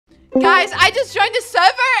Guys, I just joined the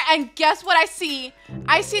server and guess what I see?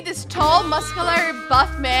 I see this tall, muscular,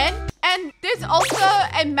 buff man. And there's also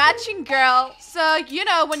a matching girl. So, you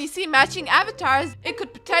know, when you see matching avatars, it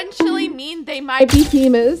could potentially mean they might be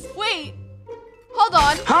teamers. Wait, hold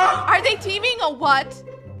on. Huh? Are they teaming or what?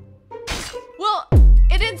 Well,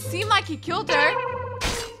 it didn't seem like he killed her.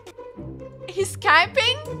 He's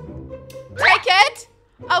camping? Take it?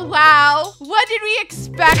 Oh, wow. What did we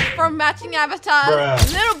expect from matching avatars?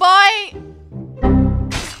 Bruh. Little boy.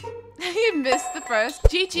 You missed the first.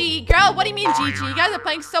 GG. Girl, what do you mean GG? You guys are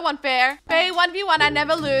playing so unfair. Bay 1v1, I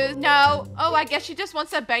never lose. No. Oh, I guess she just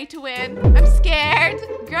wants a Bay to win. I'm scared.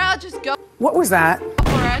 Girl, just go What was that?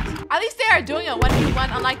 for it. At least they are doing a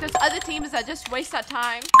 1v1, unlike those other teams that just waste that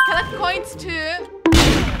time. Collect coins too.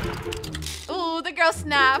 Ooh, the girl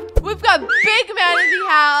snapped. We've got big man in the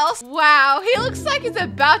house. Wow, he looks like he's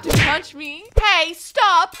about to punch me. Hey,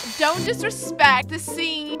 stop. Don't disrespect the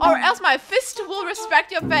scene or else my fist will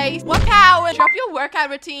respect your face. Work out. Drop your workout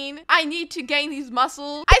routine. I need to gain these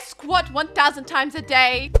muscles. I squat 1,000 times a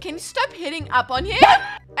day. Can you stop hitting up on him?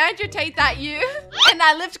 Agitate that you. And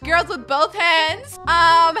I lift girls with both hands.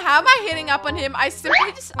 How am I hitting up on him? I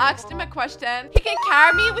simply just asked him a question. He can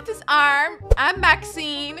carry me with his arm. I'm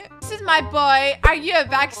Maxine. This is my boy. Are you a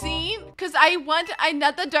vaccine? Because I want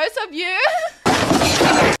another dose of you.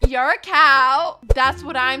 You're a cow. That's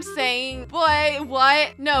what I'm saying. Boy,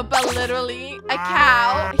 what? No, but literally a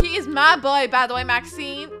cow. He is my boy, by the way,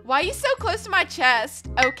 Maxine. Why are you so close to my chest?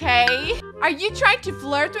 Okay. Are you trying to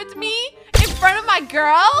flirt with me? In front of my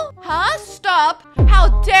girl? Huh? Stop.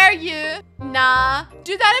 How dare you? Nah.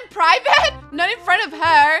 Do that in private? Not in front of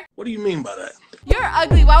her. What do you mean by that? You're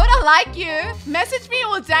ugly. Why would I like you? Message me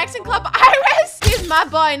with Jackson Club Iris. He's my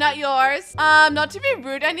boy, not yours. Not to be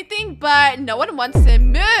rude or anything, but no one wants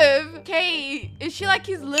him. Move. Okay, is she like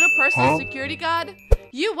his little personal security guard?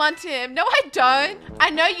 You want him. No, I don't. I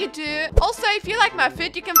know you do. Also, if you like my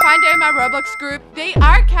fit, you can find her in my Roblox group. They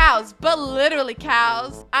are cows, but literally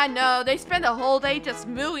cows. I know. They spend the whole day just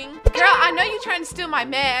mooing. Girl, I know you're trying to steal my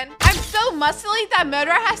man. I'm so muscly that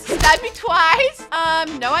murderer has to stab me twice.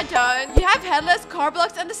 No, I don't. You have headless, car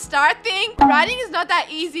blocks, and the star thing. Writing is not that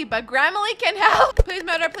easy, but Grammarly can help. Please,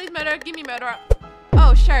 murder. Please, murder. Give me murder.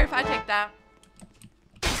 Oh, sure. If I take that.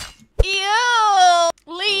 Ew!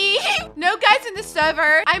 Leave! No guys in the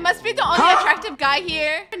server. I must be the only attractive guy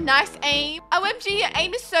here. Nice aim. OMG, your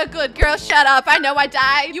aim is so good. Girl, shut up. I know I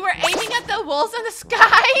died. You were aiming at the walls in the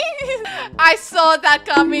sky. I saw that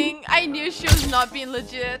coming. I knew she was not being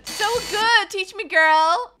legit. So good. Teach me,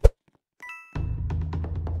 girl.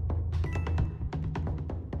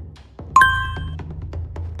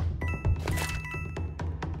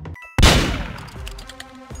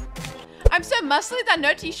 I'm so muscly that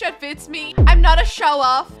no t-shirt fits me. I'm not a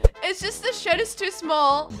show-off. It's just the shirt is too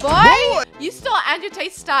small. Boy, you still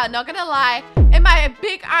agitate star, not gonna lie. And my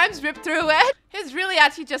big arms rip through it. He's really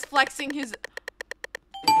actually just flexing his...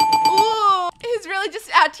 Ooh, he's really just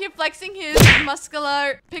out here flexing his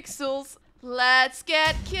muscular pixels. Let's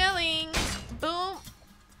get killing. Boom.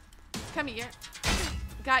 Come here.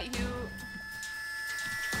 Got you.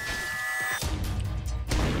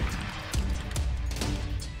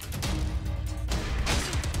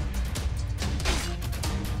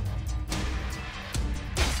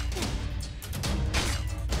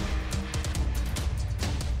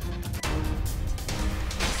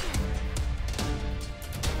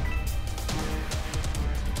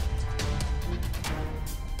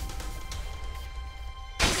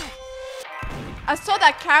 I saw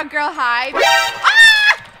that cowgirl hide.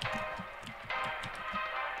 Ah!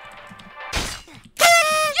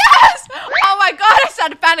 Yes! Oh my god, I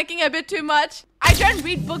started panicking a bit too much. I don't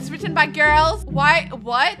read books written by girls. Why?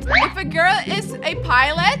 What? If a girl is a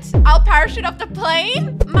pilot, I'll parachute off the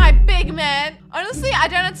plane? My big man. Honestly, I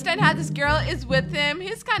don't understand how this girl is with him.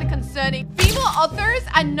 He's kind of concerning. Female authors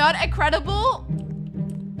are not credible.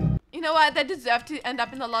 You know what? They deserve to end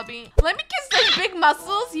up in the lobby. Let me kiss those big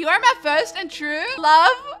muscles. You are my first and true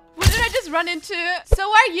love. What did I just run into? So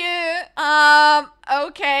are you.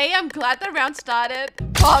 Okay. I'm glad the round started.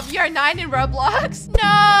 Bob, you're 9 in Roblox.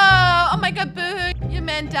 No. Oh my god, boo. Your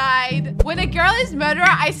man died. When a girl is murderer,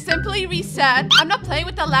 I simply reset. I'm not playing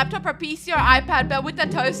with a laptop or PC or iPad, but with a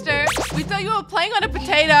toaster. We thought you were playing on a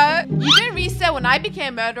potato. You didn't reset when I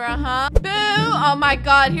became murderer, huh? Boo. Oh my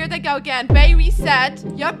god. Here they go again. Bay reset.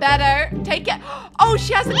 You're better. Take it. Oh,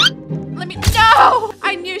 she has a... Let me... No!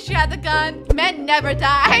 I knew she had the gun. Men never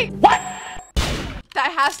die. What?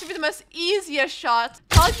 That has to be the most easiest shot.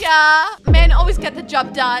 Told ya. Men always get the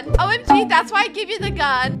job done. OMG, that's why I give you the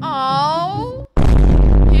gun. Oh.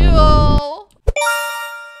 Ew.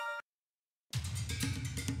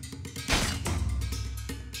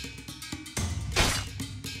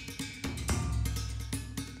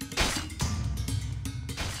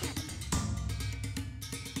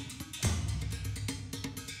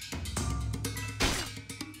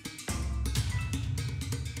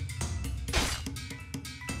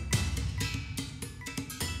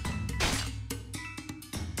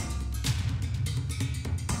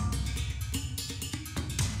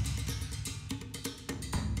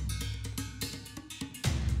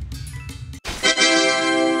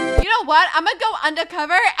 know what? I'm gonna go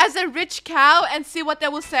undercover as a rich cow and see what they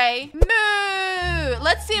will say. Moo!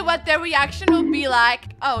 Let's see what their reaction will be like.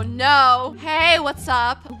 Oh no. Hey, what's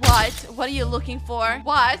up? What? What are you looking for?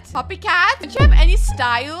 What? Copycat? Don't you have any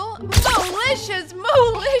style? Malicious,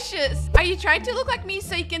 malicious. Are you trying to look like me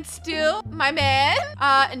so you can steal my man?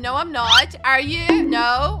 No, I'm not. Are you?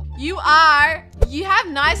 No. You are. You have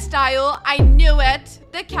nice style. I knew it.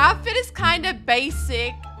 The outfit is kind of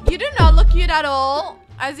basic. You do not look cute at all.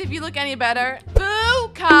 As if you look any better. Boo,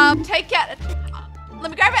 come. Take it.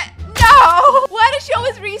 Let me grab it. No! Why does she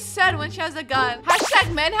always reset when she has a gun?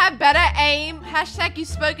 Hashtag men have better aim. Hashtag you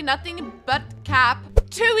spoke nothing but cap.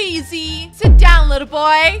 Too easy. Sit down, little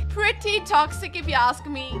boy. Pretty toxic if you ask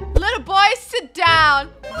me. Little boy, sit down.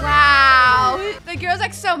 Wow. The girl's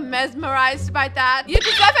like so mesmerized by that. You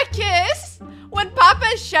deserve a kiss. When Papa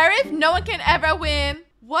is sheriff, no one can ever win.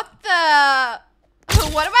 What the...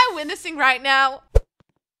 What am I witnessing right now?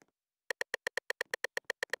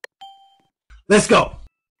 Let's go.